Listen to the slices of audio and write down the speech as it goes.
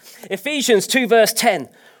Ephesians 2 verse 10.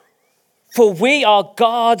 For we are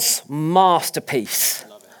God's masterpiece.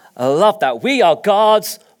 I love that. We are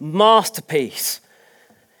God's masterpiece.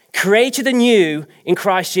 Created anew in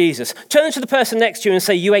Christ Jesus. Turn to the person next to you and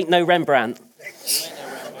say, you ain't no Rembrandt.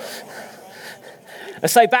 And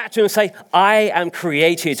say back to him and say, I am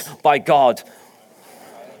created by God.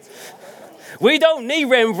 We don't need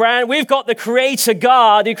Rembrandt. We've got the creator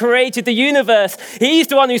God who created the universe. He's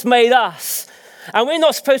the one who's made us. And we're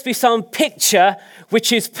not supposed to be some picture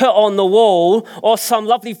which is put on the wall or some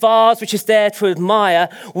lovely vase which is there to admire.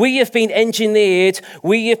 We have been engineered.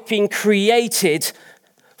 We have been created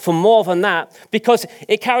for more than that, because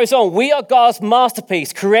it carries on. We are God's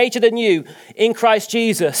masterpiece, created anew in Christ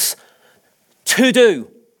Jesus to do.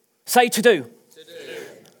 Say to do. To do.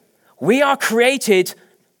 We are created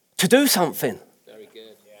to do something. Very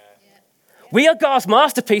good. Yeah. We are God's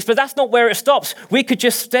masterpiece, but that's not where it stops. We could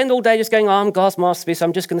just spend all day just going, I'm God's masterpiece.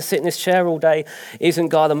 I'm just going to sit in this chair all day. Isn't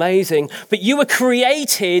God amazing? But you were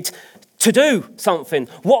created to do something.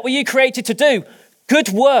 What were you created to do? Good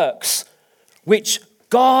works, which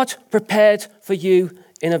God prepared for you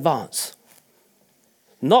in advance.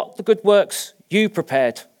 Not the good works you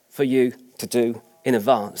prepared for you to do in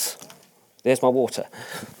advance. There's my water.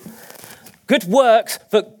 Good works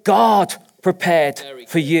that God prepared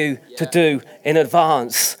for you to do in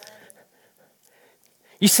advance.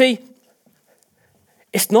 You see,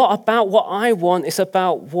 it's not about what I want, it's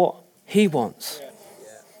about what he wants.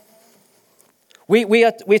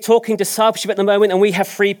 We're talking discipleship at the moment, and we have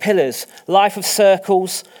 3 pillars: life of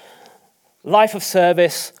circles, life of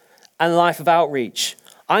service, and life of outreach.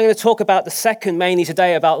 I'm going to talk about the second mainly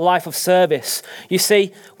today, about life of service. You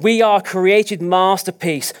see, we are created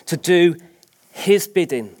masterpiece to do his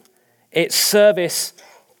bidding. It's service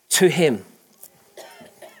to him.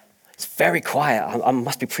 It's very quiet. I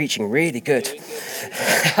must be preaching really good.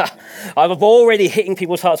 I'm already hitting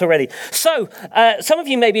people's hearts already. So, some of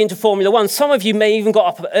you may be into Formula One. Some of you may even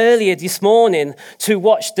got up earlier this morning to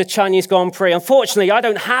watch the Chinese Grand Prix. Unfortunately, I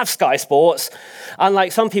don't have Sky Sports,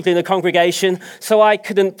 unlike some people in the congregation, so I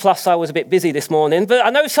couldn't, plus I was a bit busy this morning. But I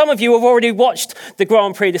know some of you have already watched the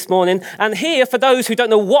Grand Prix this morning. And here, for those who don't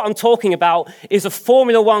know what I'm talking about, is a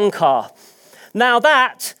Formula One car. Now,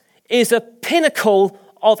 that is a pinnacle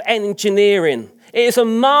of engineering. It is a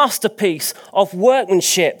masterpiece of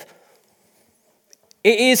workmanship.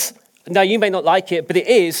 It is, now you may not like it, but it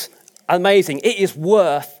is amazing. It is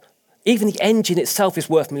worth, even the engine itself is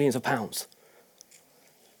worth millions of pounds.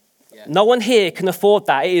 Yeah. No one here can afford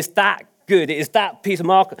that. It is that good. It is that piece of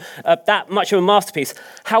that much of a masterpiece.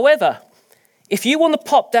 However, if you want to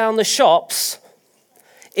pop down the shops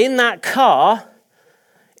in that car,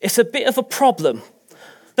 it's a bit of a problem.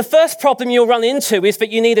 The first problem you'll run into is that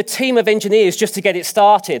you need a team of engineers just to get it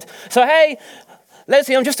started. So, hey,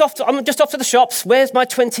 Leslie, I'm just off to the shops. Where's my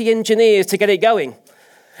 20 engineers to get it going?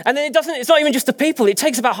 And then it's not even just the people. It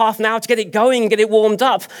takes about half an hour to get it going and get it warmed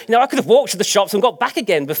up. You know, I could have walked to the shops and got back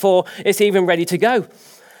again before it's even ready to go.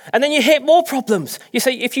 And then you hit more problems. You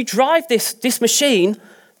say, if you drive this machine,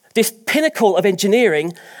 this pinnacle of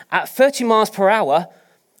engineering at 30 miles per hour,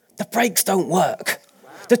 the brakes don't work.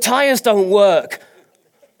 The tires don't work.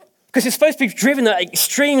 Because it's supposed to be driven at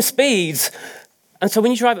extreme speeds. And so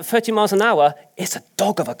when you drive at 30 miles an hour, it's a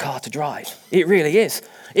dog of a car to drive. It really is.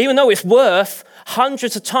 Even though it's worth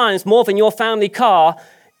hundreds of times more than your family car,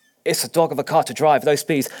 it's a dog of a car to drive at those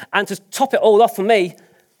speeds. And to top it all off for me,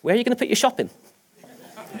 where are you going to put your shopping?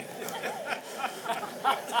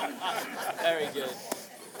 Very good.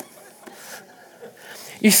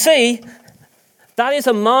 You see, that is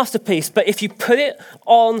a masterpiece. But if you put it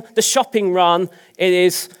on the shopping run, it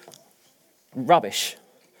is rubbish.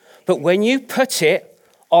 But when you put it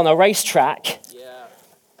on a racetrack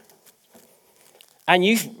and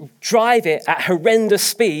you drive it at horrendous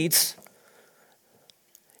speeds,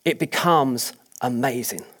 it becomes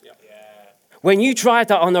amazing. When you drive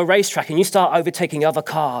that on a racetrack and you start overtaking other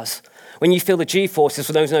cars, when you feel the G-forces,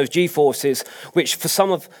 for those G-forces, which for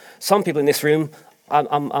some people in this room,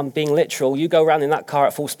 I'm being literal, you go around in that car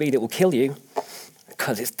at full speed, it will kill you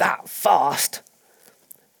because it's that fast.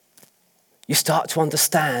 You start to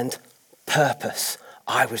understand purpose.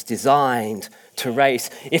 I was designed to race.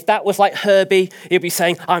 If that was like Herbie, he'd be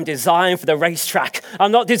saying, I'm designed for the racetrack.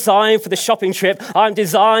 I'm not designed for the shopping trip. I'm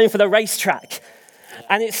designed for the racetrack.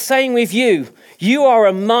 And it's saying with you, you are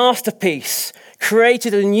a masterpiece,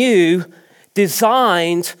 created anew,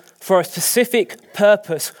 designed for a specific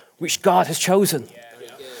purpose which God has chosen.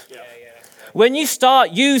 When you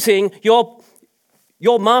start using your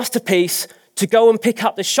masterpiece to go and pick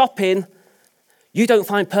up the shopping, you don't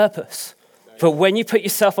find purpose. But when you put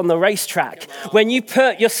yourself on the racetrack, when you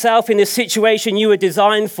put yourself in the situation you were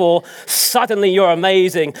designed for, suddenly you're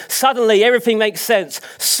amazing. Suddenly everything makes sense.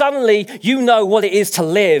 Suddenly you know what it is to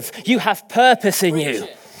live. You have purpose in you.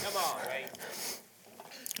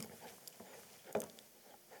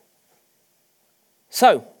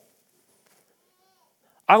 So,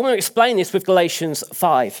 I want to explain this with Galatians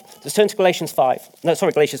 5. Let's turn to Galatians 5. No,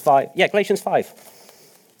 sorry, Galatians 5. Yeah, Galatians 5.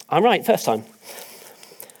 I'm right, first time.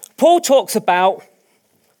 Paul talks about,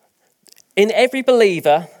 in every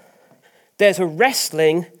believer, there's a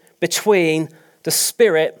wrestling between the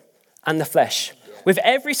spirit and the flesh. With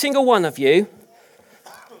every single one of you,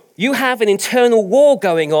 you have an internal war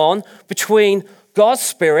going on between God's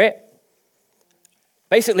spirit,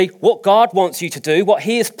 basically what God wants you to do, what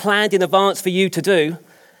he has planned in advance for you to do,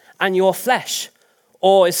 and your flesh.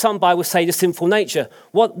 Or as some Bibles say, the sinful nature.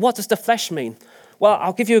 What does the flesh mean? Well,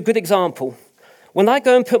 I'll give you a good example. When I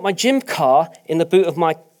go and put my gym car in the boot of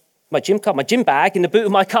my gym bag in the boot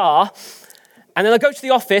of my car, and then I go to the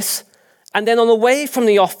office, and then on the way from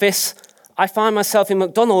the office, I find myself in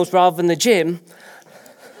McDonald's rather than the gym.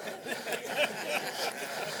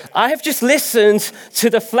 I have just listened to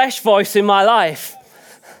the flesh voice in my life.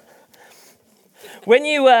 When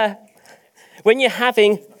you're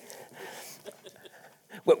in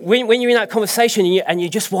that conversation and you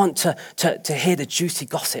just want to hear the juicy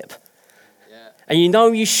gossip, and you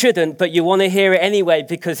know you shouldn't, but you want to hear it anyway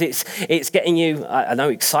because it's getting you, I know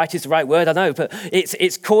excited is the right word, I know, but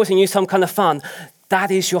it's causing you some kind of fun.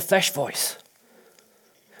 That is your flesh voice.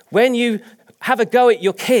 When you have a go at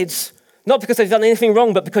your kids, not because they've done anything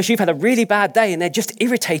wrong, but because you've had a really bad day and they're just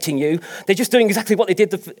irritating you. They're just doing exactly what they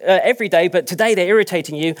did every day, but today they're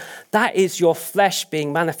irritating you. That is your flesh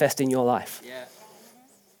being manifest in your life. Yeah.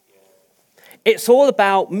 It's all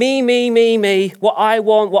about me, what I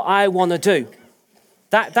want to do.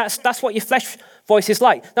 That's what your flesh voice is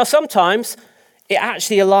like. Now, sometimes it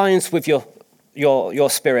actually aligns with your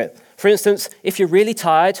spirit. For instance, if you're really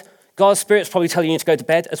tired, God's spirit's probably telling you to go to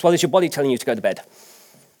bed as well as your body telling you to go to bed.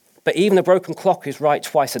 But even a broken clock is right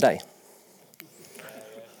twice a day.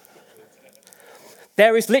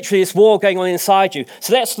 There is literally this war going on inside you.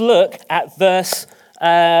 So let's look at verse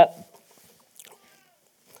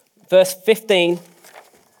 15.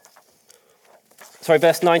 Sorry,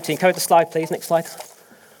 verse 19. Go to the slide, please. Next slide.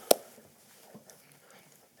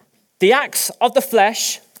 The acts of the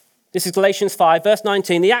flesh, this is Galatians 5, verse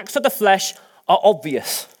 19. The acts of the flesh are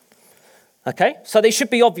obvious. Okay, so they should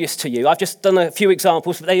be obvious to you. I've just done a few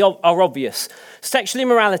examples, but they are obvious. Sexual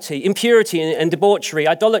immorality, impurity and debauchery,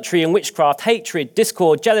 idolatry and witchcraft, hatred,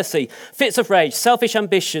 discord, jealousy, fits of rage, selfish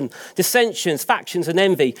ambition, dissensions, factions and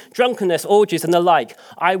envy, drunkenness, orgies and the like.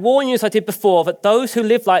 I warn you, as I did before, that those who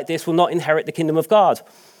live like this will not inherit the kingdom of God.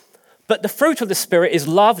 But the fruit of the Spirit is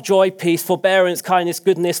love, joy, peace, forbearance, kindness,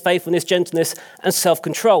 goodness, faithfulness, gentleness, and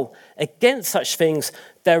self-control. Against such things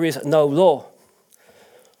there is no law.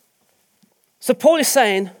 So Paul is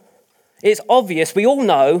saying, it's obvious, we all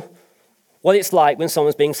know what it's like when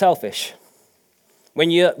someone's being selfish,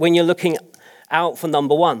 when you're looking out for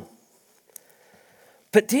number one.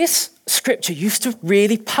 But this scripture used to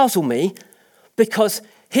really puzzle me because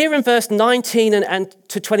here in verse 19 and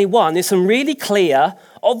to 21, there's some really clear,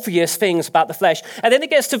 obvious things about the flesh. And then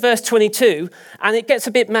it gets to verse 22, and it gets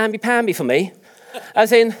a bit mamby-pamby for me,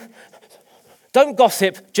 as in, don't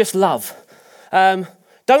gossip, just love.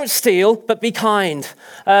 Don't steal, but be kind.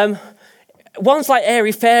 One's like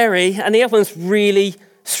airy-fairy, and the other one's really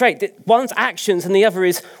straight. One's actions, and the other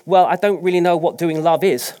is, well, I don't really know what doing love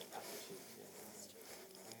is.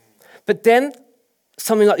 But then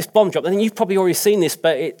something like this bomb dropped, and you've probably already seen this,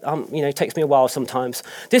 but it takes me a while sometimes.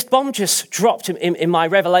 This bomb just dropped in my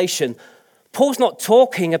revelation. Paul's not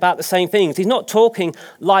talking about the same things. He's not talking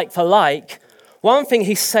like for like. One thing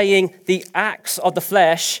he's saying, the acts of the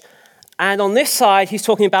flesh. And on this side, he's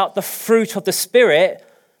talking about the fruit of the Spirit.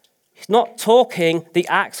 He's not talking the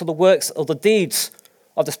acts or the works or the deeds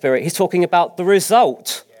of the Spirit. He's talking about the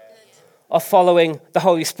result of following the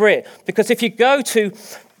Holy Spirit. Because if you go to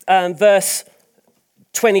verse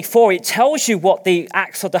 24, it tells you what the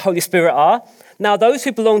acts of the Holy Spirit are. Now, those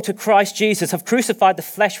who belong to Christ Jesus have crucified the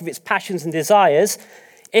flesh with its passions and desires.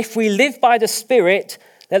 If we live by the Spirit,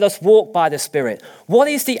 let us walk by the Spirit. What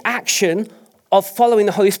is the action of following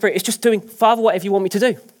the Holy Spirit? It's just doing, Father, whatever you want me to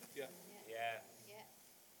do. Yeah.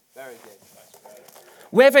 Very good.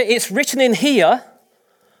 Whether it's written in here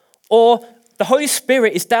or the Holy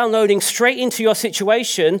Spirit is downloading straight into your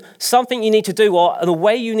situation something you need to do or the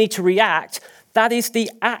way you need to react, that is the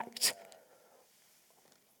act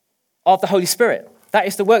of the Holy Spirit. That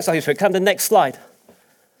is the works of the Holy Spirit. Come to the next slide.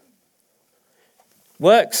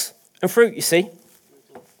 Works and fruit, you see.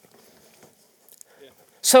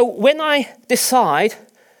 So when I decide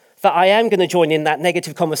that I am going to join in that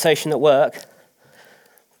negative conversation at work,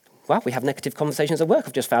 well, we have negative conversations at work,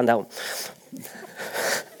 I've just found out.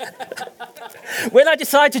 When I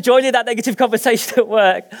decide to join in that negative conversation at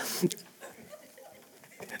work,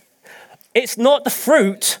 it's not the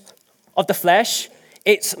fruit of the flesh.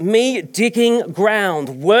 It's me digging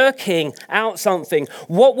ground, working out something.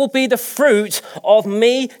 What will be the fruit of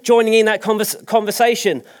me joining in that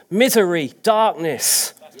conversation? Misery,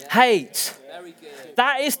 darkness, hate. Very good.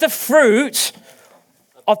 That is the fruit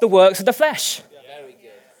of the works of the flesh. Very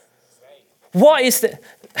good. What is the...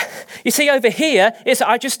 You see, over here, it's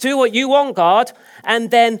I just do what you want, God, and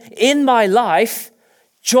then in my life,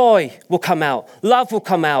 joy will come out, love will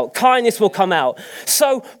come out, kindness will come out.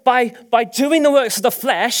 So by doing the works of the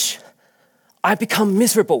flesh, I become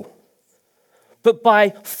miserable. But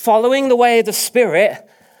by following the way of the Spirit,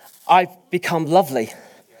 I become lovely.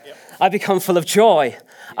 I become full of joy.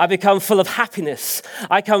 I become full of happiness.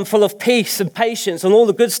 I become full of peace and patience and all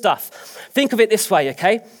the good stuff. Think of it this way,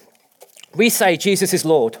 okay? We say Jesus is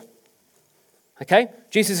Lord. Okay?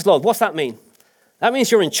 Jesus is Lord. What's that mean? That means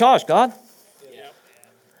you're in charge, God. Yeah.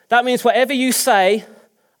 That means whatever you say,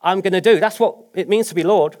 I'm going to do. That's what it means to be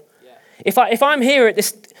Lord. Yeah. If I'm here at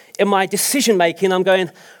this in my decision making, I'm going,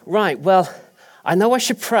 right, well, I know I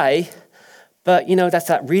should pray, but you know, that's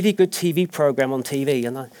that really good TV program on TV,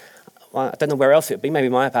 and I don't know where else it would be, maybe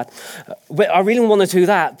my iPad. I really want to do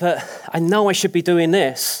that, but I know I should be doing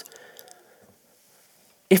this.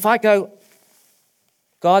 If I go,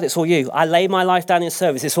 God, it's all you. I lay my life down in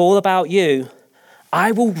service. It's all about you.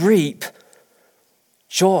 I will reap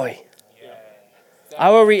joy. Yeah.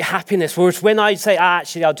 I will reap happiness. Whereas when I say,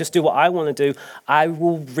 actually, I'll just do what I want to do, I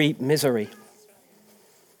will reap misery.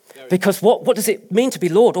 Because what does it mean to be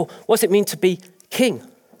Lord? Or what does it mean to be king?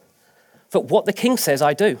 But what the king says,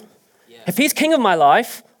 I do. Yeah. If he's king of my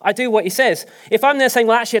life, I do what he says. If I'm there saying,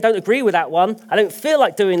 well, actually, I don't agree with that one. I don't feel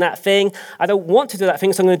like doing that thing. I don't want to do that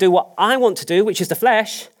thing, so I'm going to do what I want to do, which is the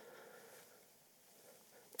flesh.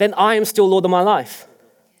 Then I am still Lord of my life.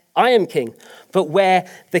 I am king. But where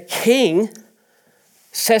the king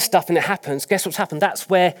says stuff and it happens, guess what's happened? That's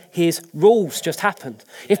where his rules just happened.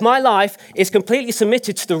 If my life is completely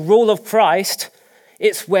submitted to the rule of Christ,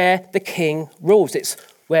 it's where the king rules. It's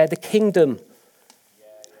where the kingdom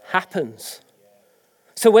happens.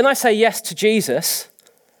 So when I say yes to Jesus,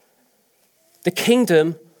 the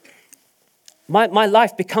kingdom, my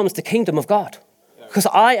life becomes the kingdom of God. Because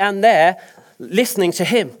I am there listening to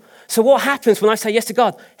him. So what happens when I say yes to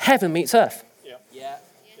God? Heaven meets earth. Yeah.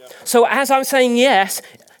 So as I'm saying yes,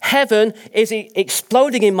 heaven is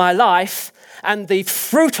exploding in my life, and the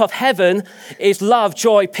fruit of heaven is love,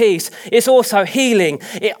 joy, peace. It's also healing.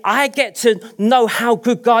 I get to know how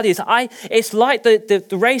good God is. It's like the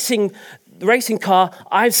racing car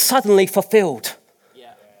I've suddenly fulfilled.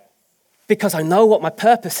 Yeah. Because I know what my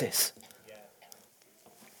purpose is. Yeah.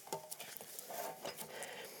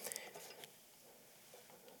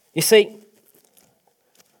 You see,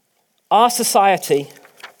 our society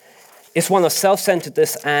is one of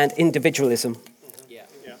self-centeredness and individualism. Yeah.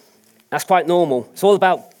 Yeah. That's quite normal. It's all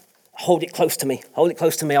about hold it close to me,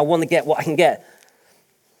 I want to get what I can get.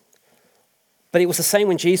 But it was the same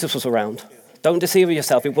when Jesus was around. Yeah. Don't deceive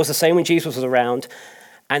yourself. It was the same when Jesus was around.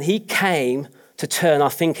 And he came to turn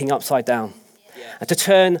our thinking upside down. Yeah. And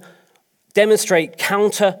to demonstrate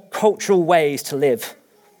counter-cultural ways to live.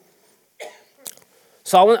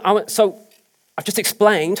 So I've just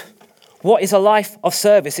explained what is a life of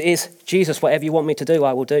service. It is, Jesus, whatever you want me to do,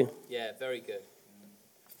 I will do. Yeah, very good.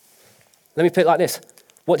 Let me put it like this.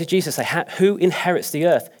 What did Jesus say? Who inherits the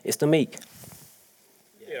earth? It's the meek.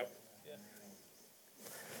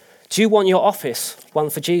 Do you want your office one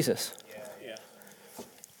for Jesus? Yeah.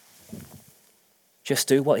 Just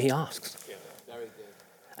do what he asks. Yeah. Very good.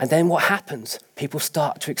 And then what happens? People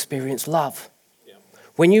start to experience love. Yeah.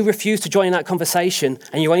 When you refuse to join in that conversation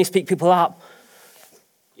and you only speak people up,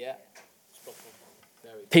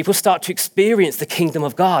 people start to experience the kingdom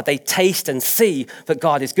of God. They taste and see that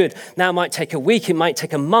God is good. Now it might take a week, it might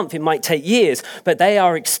take a month, it might take years, but they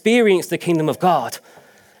are experiencing the kingdom of God.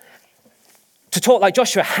 To talk like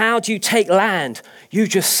Joshua, how do you take land? You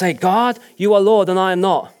just say, God, you are Lord and I am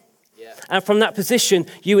not. Yeah. And from that position,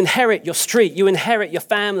 you inherit your street, you inherit your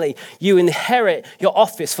family, you inherit your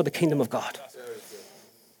office for the kingdom of God.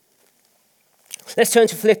 Let's turn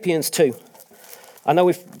to Philippians 2. I know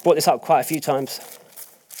we've brought this up quite a few times.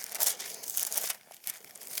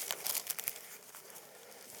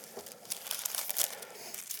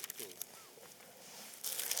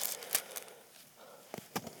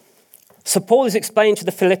 So Paul is explaining to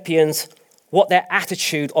the Philippians what their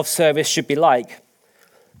attitude of service should be like.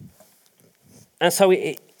 And so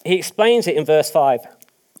he explains it in verse 5.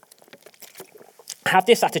 Have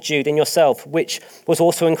this attitude in yourself, which was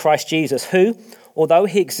also in Christ Jesus, who, although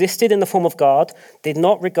he existed in the form of God, did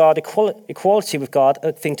not regard equality with God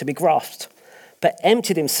a thing to be grasped, but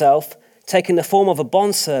emptied himself, taking the form of a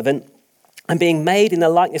bondservant, and being made in the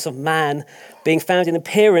likeness of man, being found in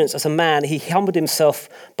appearance as a man, he humbled himself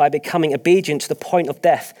by becoming obedient to the point of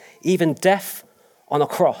death, even death on a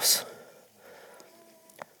cross.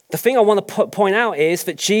 The thing I want to point out is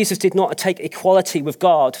that Jesus did not take equality with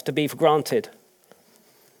God to be for granted.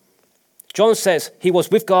 John says he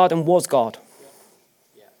was with God and was God.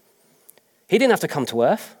 He didn't have to come to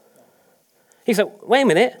earth. He said, wait a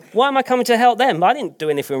minute, why am I coming to help them? I didn't do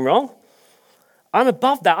anything wrong. I'm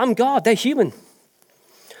above that. I'm God. They're human.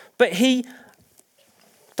 But he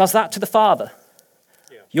does that to the Father.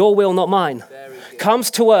 Yeah. Your will, not mine.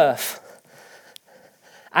 Comes to earth.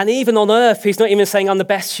 And even on earth, he's not even saying I'm the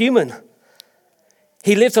best human.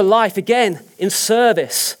 He lives a life, again, in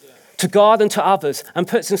service to God and to others, and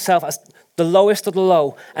puts himself as the lowest of the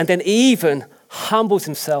low, and then even humbles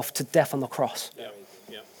himself to death on the cross. Yeah.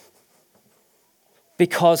 Yeah.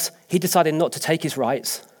 Because he decided not to take his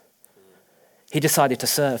rights. He decided to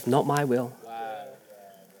serve. Not my will. Wow.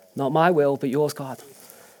 Not my will, but yours, God.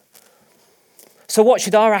 So what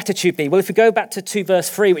should our attitude be? Well, if we go back to 2 verse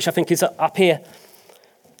 3, which I think is up here,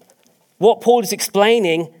 what Paul is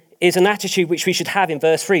explaining is an attitude which we should have in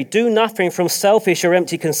verse 3. Do nothing from selfish or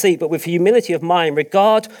empty conceit, but with humility of mind,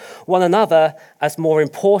 regard one another as more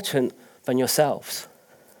important than yourselves.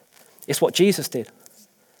 It's what Jesus did.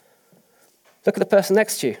 Look at the person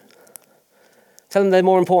next to you. Tell them they're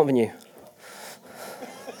more important than you.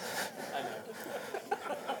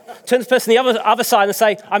 Turn to the person on the other side and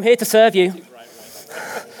say, I'm here to serve you.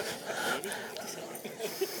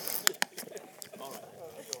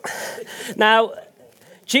 Now,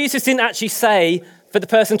 Jesus didn't actually say that the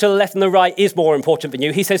person to the left and the right is more important than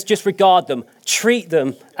you. He says just regard them, treat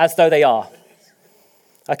them as though they are.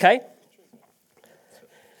 Okay?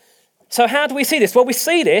 So how do we see this? Well, we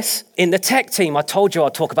see this in the tech team. I told you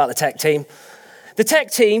I'd talk about the tech team. The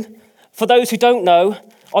tech team, for those who don't know,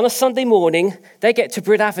 on a Sunday morning, they get to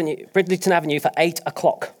Bridlington Avenue for 8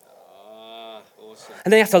 o'clock. Awesome.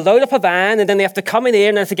 And they have to load up a van, and then they have to come in here,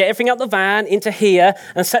 and they have to get everything out the van into here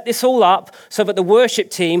and set this all up so that the worship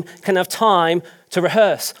team can have time to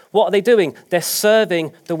rehearse. What are they doing? They're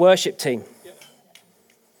serving the worship team. Yep.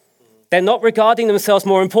 They're not regarding themselves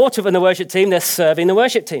more important than the worship team. They're serving the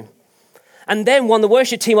worship team. And then when the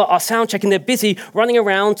worship team are sound checking, they're busy running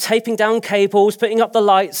around, taping down cables, putting up the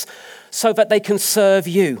lights, so that they can serve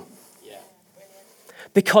you. Yeah.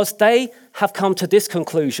 Because they have come to this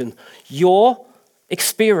conclusion. Your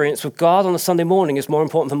experience with God on a Sunday morning is more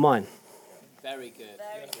important than mine. Very good.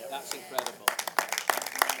 Very good. That's incredible.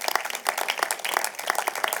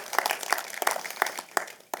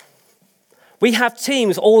 We have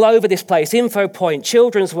teams all over this place. Info Point,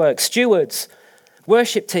 Children's Work, Stewards,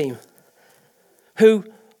 Worship Team, who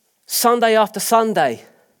Sunday after Sunday,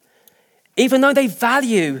 even though they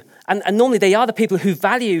value and normally they are the people who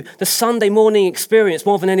value the Sunday morning experience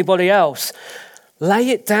more than anybody else,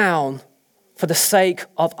 lay it down for the sake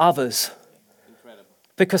of others. Incredible.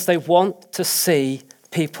 Because they want to see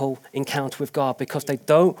people encounter with God, because they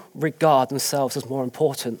don't regard themselves as more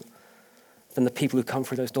important than the people who come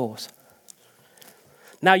through those doors.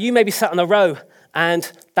 Now, you may be sat on a row and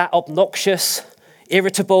that obnoxious,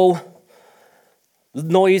 irritable,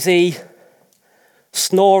 noisy,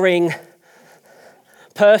 snoring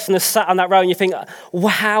person has sat on that row, and you think, well,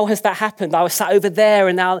 how has that happened? I was sat over there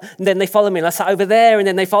and then they follow me, and I sat over there and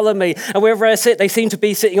then they follow me, and wherever I sit, they seem to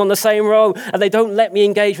be sitting on the same row and they don't let me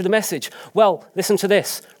engage with the message. Well, listen to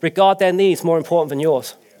this. Regard their needs more important than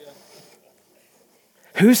yours. Yeah.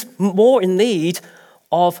 Who's more in need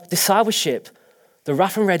of discipleship? The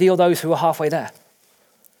rough and ready, or those who are halfway there?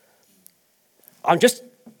 I'm just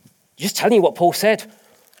telling you what Paul said.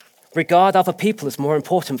 Regard other people as more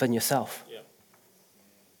important than yourself. Yeah.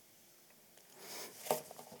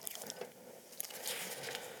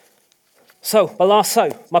 So,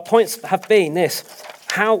 my points have been this.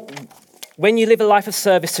 How, when you live a life of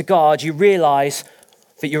service to God, you realize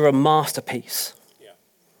that you're a masterpiece. Yeah.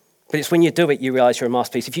 But it's when you do it, you realize you're a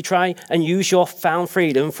masterpiece. If you try and use your found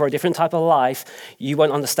freedom for a different type of life, you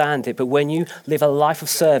won't understand it. But when you live a life of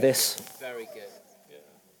service, very good. Yeah.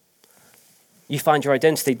 You find your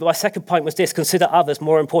identity. But my second point was this: consider others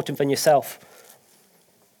more important than yourself.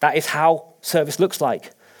 That is how service looks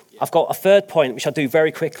like. Yeah. I've got a third point, which I'll do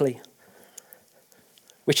very quickly,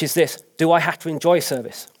 which is this: do I have to enjoy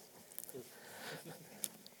service?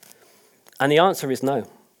 And the answer is no.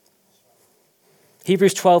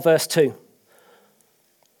 Hebrews 12, verse 2.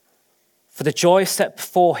 For the joy set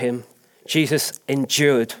before him, Jesus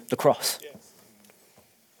endured the cross.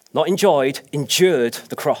 Not enjoyed, endured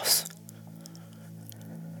the cross.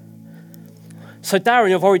 So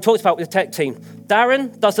Darren, I've already talked about with the tech team.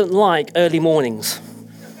 Darren doesn't like early mornings.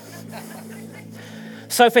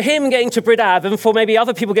 So for him getting to Bridab, and for maybe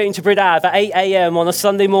other people getting to Bridab at 8 a.m. on a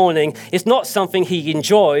Sunday morning, is not something he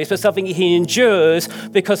enjoys, but something he endures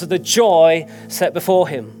because of the joy set before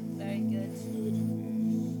him.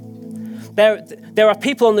 Very good. There are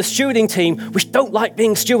people on the stewarding team which don't like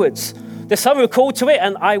being stewards. There's some who are called to it,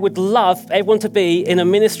 and I would love everyone to be in a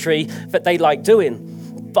ministry that they like doing.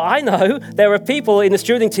 But I know there are people in the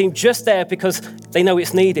stewarding team just there because they know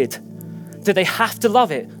it's needed. Do they have to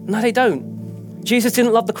love it? No, they don't. Jesus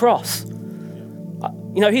didn't love the cross.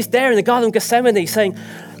 He's there in the Garden of Gethsemane saying,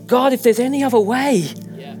 God, if there's any other way,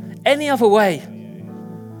 any other way,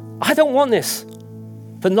 I don't want this,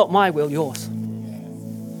 but not my will, yours.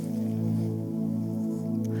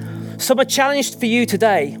 So my challenge for you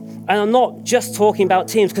today, and I'm not just talking about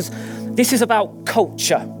teams, because this is about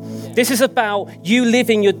culture. This is about you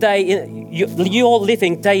living your day, you're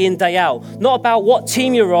living day in, day out. Not about what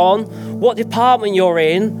team you're on, what department you're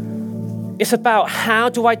in. It's about how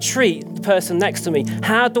do I treat the person next to me?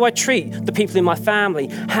 How do I treat the people in my family?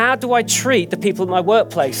 How do I treat the people in my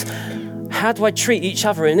workplace? How do I treat each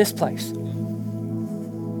other in this place?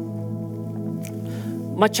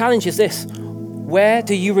 My challenge is this. Where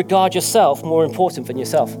do you regard yourself more important than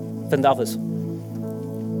yourself, than others?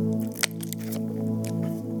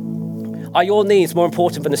 Are your needs more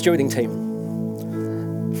important than the stewarding team?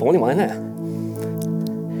 Falling one, isn't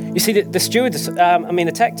it? You see, the stewards,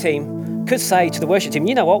 the tech team could say to the worship team,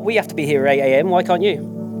 you know what, we have to be here at 8 a.m, why can't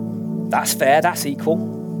you? That's fair, that's equal.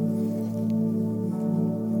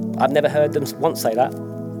 I've never heard them once say that.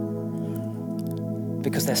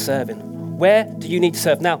 Because they're serving. Where do you need to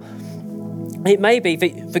serve? Now, it may be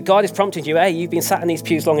that God is prompting you, hey, you've been sat in these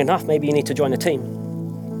pews long enough, maybe you need to join a team.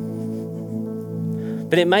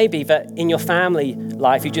 But it may be that in your family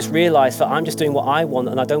life, you just realize that I'm just doing what I want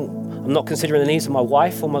and I'm not considering the needs of my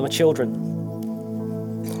wife or my children.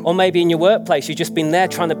 Or maybe in your workplace, you've just been there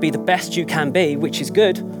trying to be the best you can be, which is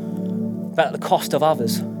good, but at the cost of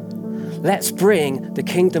others. Let's bring the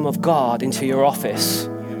kingdom of God into your office.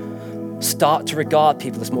 Start to regard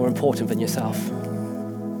people as more important than yourself.